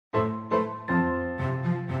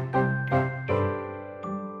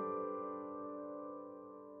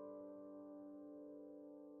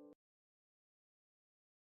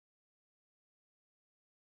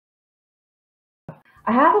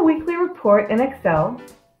I have a weekly report in Excel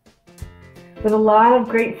with a lot of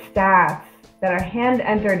great stats that are hand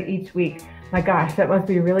entered each week. My gosh, that must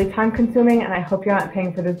be really time consuming, and I hope you're not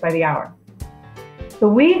paying for this by the hour. The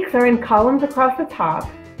weeks are in columns across the top,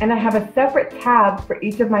 and I have a separate tab for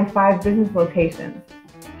each of my 5 business locations.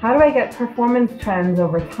 How do I get performance trends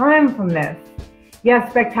over time from this? Yes,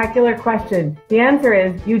 spectacular question. The answer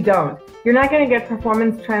is you don't. You're not going to get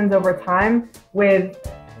performance trends over time with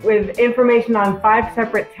information on 5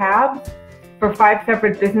 separate tabs for 5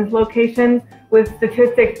 separate business locations with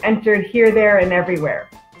statistics entered here, there, and everywhere.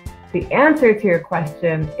 The answer to your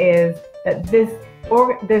question is that this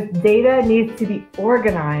data needs to be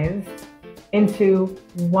organized into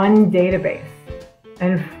one database.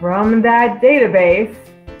 And from that database,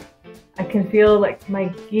 I can feel like my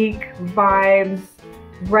geek vibes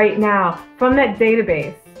right now. From that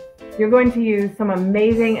database, you're going to use some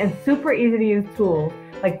amazing and super easy to use tools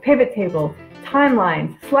like pivot tables,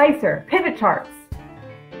 timelines, slicer, pivot charts.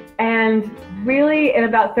 And really, in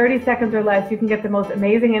about 30 seconds or less, you can get the most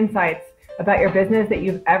amazing insights about your business that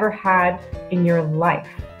you've ever had in your life.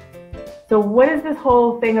 So what is this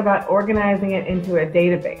whole thing about organizing it into a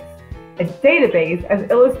database? A database, as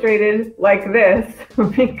illustrated like this,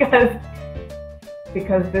 because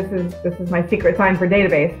this is my secret sign for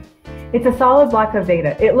database. It's a solid block of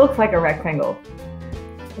data. It looks like a rectangle.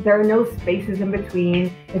 There are no spaces in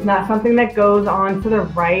between. It's not something that goes on to the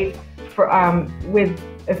right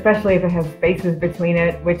especially if it has spaces between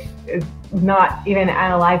it, which is not even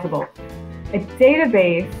analyzable. A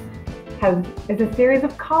database is a series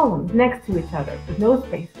of columns next to each other with no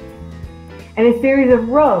spaces, and a series of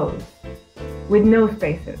rows with no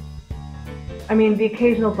spaces. I mean, the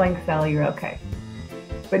occasional blank cell, you're okay,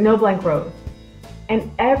 but no blank rows.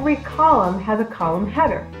 And every column has a column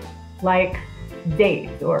header, like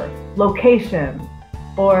date or location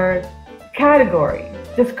or category,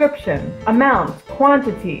 description, amount,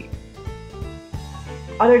 quantity,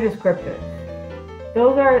 other descriptors.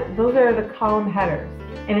 Those are the column headers.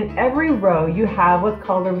 And in every row you have what's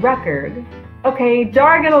called a record. Okay,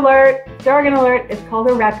 jargon alert, it's called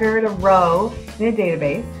a record, a row in a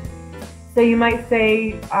database. So you might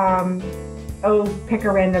say, pick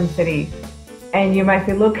a random city. And you might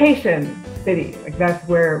say location, city, like that's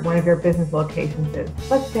where one of your business locations is.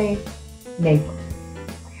 Let's say Naples.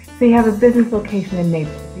 So you have a business location in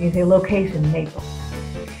Naples. You say location, Naples.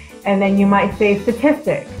 And then you might say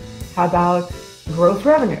statistic. How about gross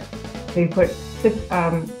revenue? So you put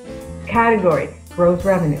category, gross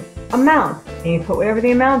revenue. Amount, and you put whatever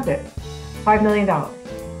the amount is, $5 million.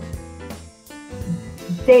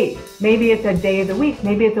 Date, maybe it's a day of the week,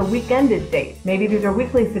 maybe it's a week-ended date, maybe these are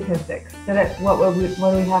weekly statistics. So that's what do we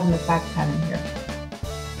have in the fact pattern here?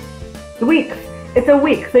 The weeks, it's a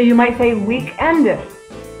week, so you might say week-ended.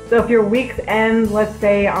 So if your weeks end, let's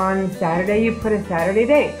say on Saturday, you put a Saturday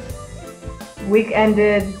date. Week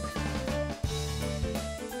ended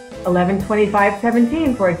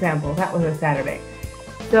 11/25/17, for example, that was a Saturday.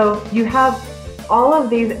 So you have all of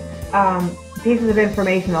these pieces of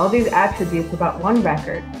information, all these attributes about one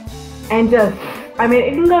record, and it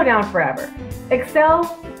can go down forever.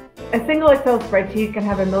 Excel, a single Excel spreadsheet can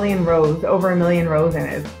have over 1 million rows in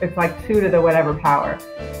it. It's like 2 to the whatever power.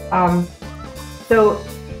 So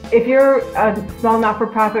if you're a small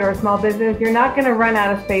not-for-profit or a small business, you're not going to run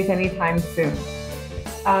out of space anytime soon.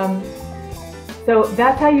 So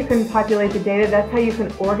that's how you can populate the data. That's how you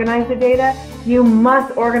can organize the data. You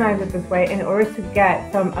must organize it this way in order to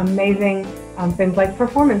get some amazing things like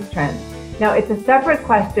performance trends. Now, it's a separate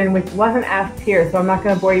question which wasn't asked here, so I'm not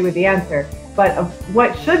going to bore you with the answer, but of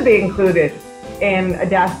what should be included in a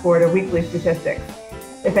dashboard of weekly statistics.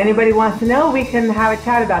 If anybody wants to know, we can have a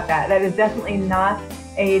chat about that. That is definitely not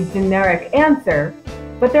a generic answer,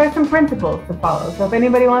 but there are some principles to follow. So if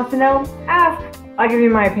anybody wants to know, ask. I'll give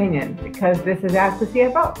you my opinion because this is Ask the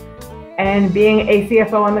CFO. And being a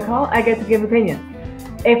CFO on the call, I get to give opinions.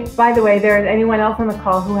 If, by the way, there is anyone else on the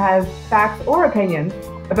call who has facts or opinions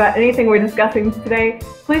about anything we're discussing today,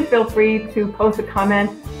 please feel free to post a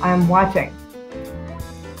comment. I'm watching.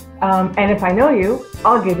 And if I know you,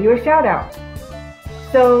 I'll give you a shout out.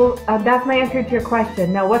 So that's my answer to your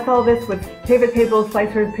question. Now, what's all this with pivot tables,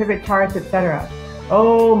 slicers, pivot charts, etc.?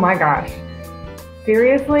 Oh my gosh.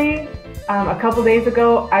 Seriously? A couple days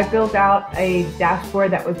ago, I built out a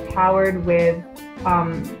dashboard that was powered with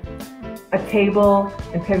a table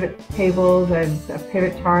and pivot tables and a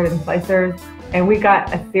pivot chart and slicers. And we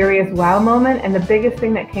got a serious wow moment. And the biggest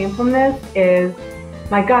thing that came from this is,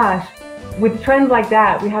 my gosh, with trends like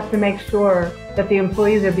that, we have to make sure that the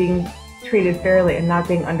employees are being treated fairly and not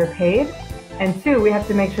being underpaid. And 2, we have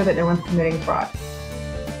to make sure that no one's committing fraud.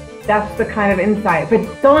 That's the kind of insight.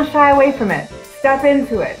 But don't shy away from it. Step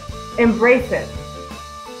into it. Embrace it.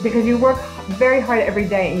 Because you work very hard every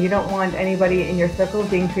day and you don't want anybody in your circle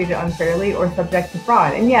being treated unfairly or subject to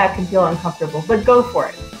fraud. And yeah, it can feel uncomfortable, but go for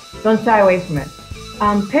it. Don't shy away from it.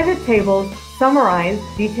 Pivot tables summarize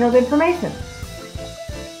detailed information.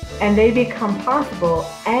 And they become possible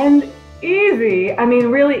and easy. I mean,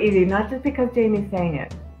 really easy, not just because Jamie's saying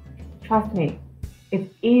it. Trust me,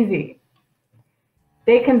 it's easy.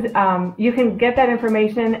 You can get that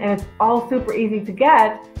information, and it's all super easy to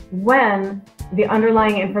get when the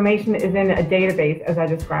underlying information is in a database, as I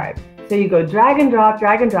described. So you go drag and drop,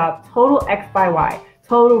 total X by Y,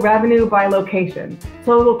 total revenue by location,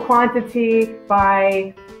 total quantity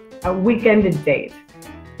by a weekended date,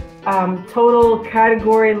 total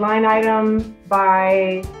category line item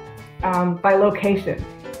by location.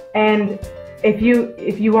 And if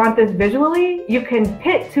you want this visually, you can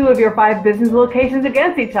pit 2 of your 5 business locations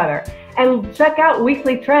against each other and check out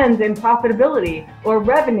weekly trends in profitability or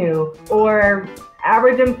revenue or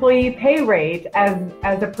average employee pay rate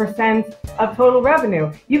as a percent of total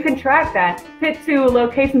revenue. You can track that, pit 2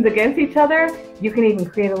 locations against each other. You can even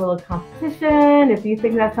create a little competition if you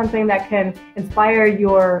think that's something that can inspire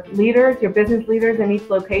your leaders, your business leaders in each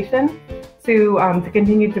location to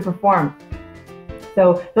continue to perform.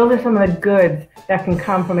 So those are some of the goods that can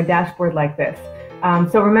come from a dashboard like this.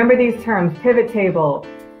 So remember these terms: pivot table,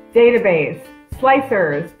 database,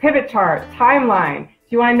 slicers, pivot chart, timeline.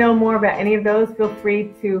 If you want to know more about any of those, feel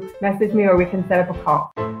free to message me or we can set up a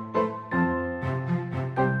call.